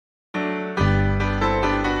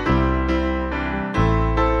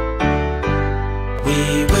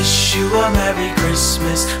wish you a Merry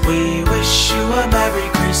Christmas. We wish you a Merry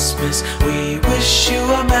Christmas. We wish you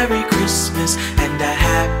a Merry Christmas and a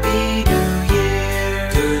Happy New Year.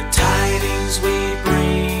 Good tidings we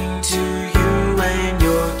bring to you and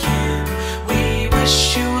your kin. We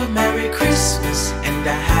wish you a Merry Christmas and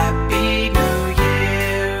a Happy New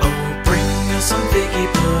Year. Oh, bring us some figgy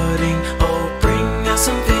pudding. Oh, bring us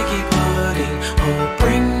some figgy pudding. Oh,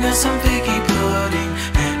 bring us some figgy pudding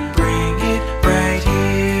and bring it right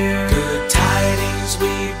here. Good tidings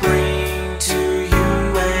we bring to you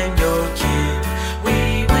and your kin.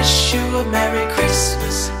 We wish you a Merry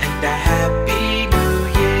Christmas and a Happy New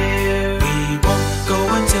Year. We won't go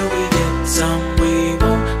until we get some. We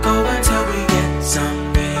won't go until we get some.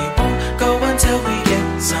 We won't go until we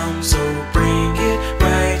get some. So bring it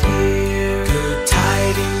right here. Good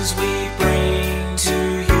tidings we bring to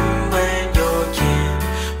you and your kin.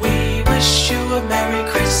 We wish you a Merry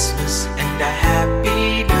Christmas and a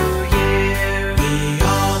Happy New Year. We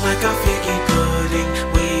all like a figgy pudding.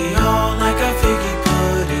 We all like a figgy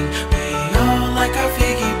pudding. We all like a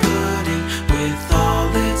figgy pudding with all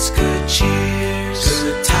its good cheers.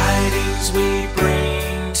 Good tidings we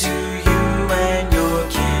bring to you and your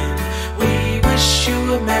kin. We wish you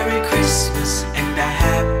a Merry Christmas and a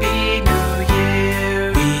Happy New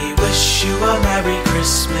Year. We wish you a Merry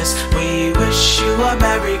Christmas. We wish you a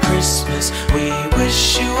Merry Christmas. We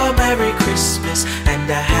wish you a Merry Christmas and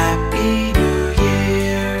a Happy New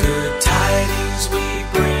Year. Good tidings we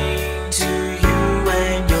bring to you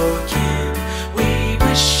and your kin. We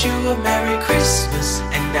wish you a Merry Christmas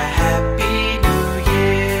and a Happy New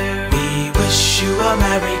Year. We wish you a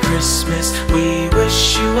Merry Christmas. We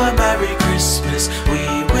wish you a Merry Christmas. We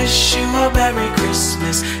wish you a Merry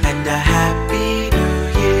Christmas and a Happy New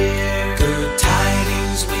Year. Good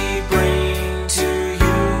tidings we bring to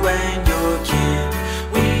you and your kin.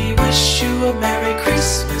 We wish you a Merry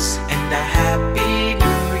Christmas and a Happy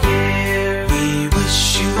New Year. We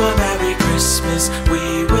wish you a Merry Christmas.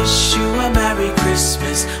 We wish you a Merry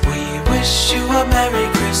Christmas. We wish you a Merry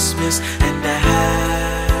Christmas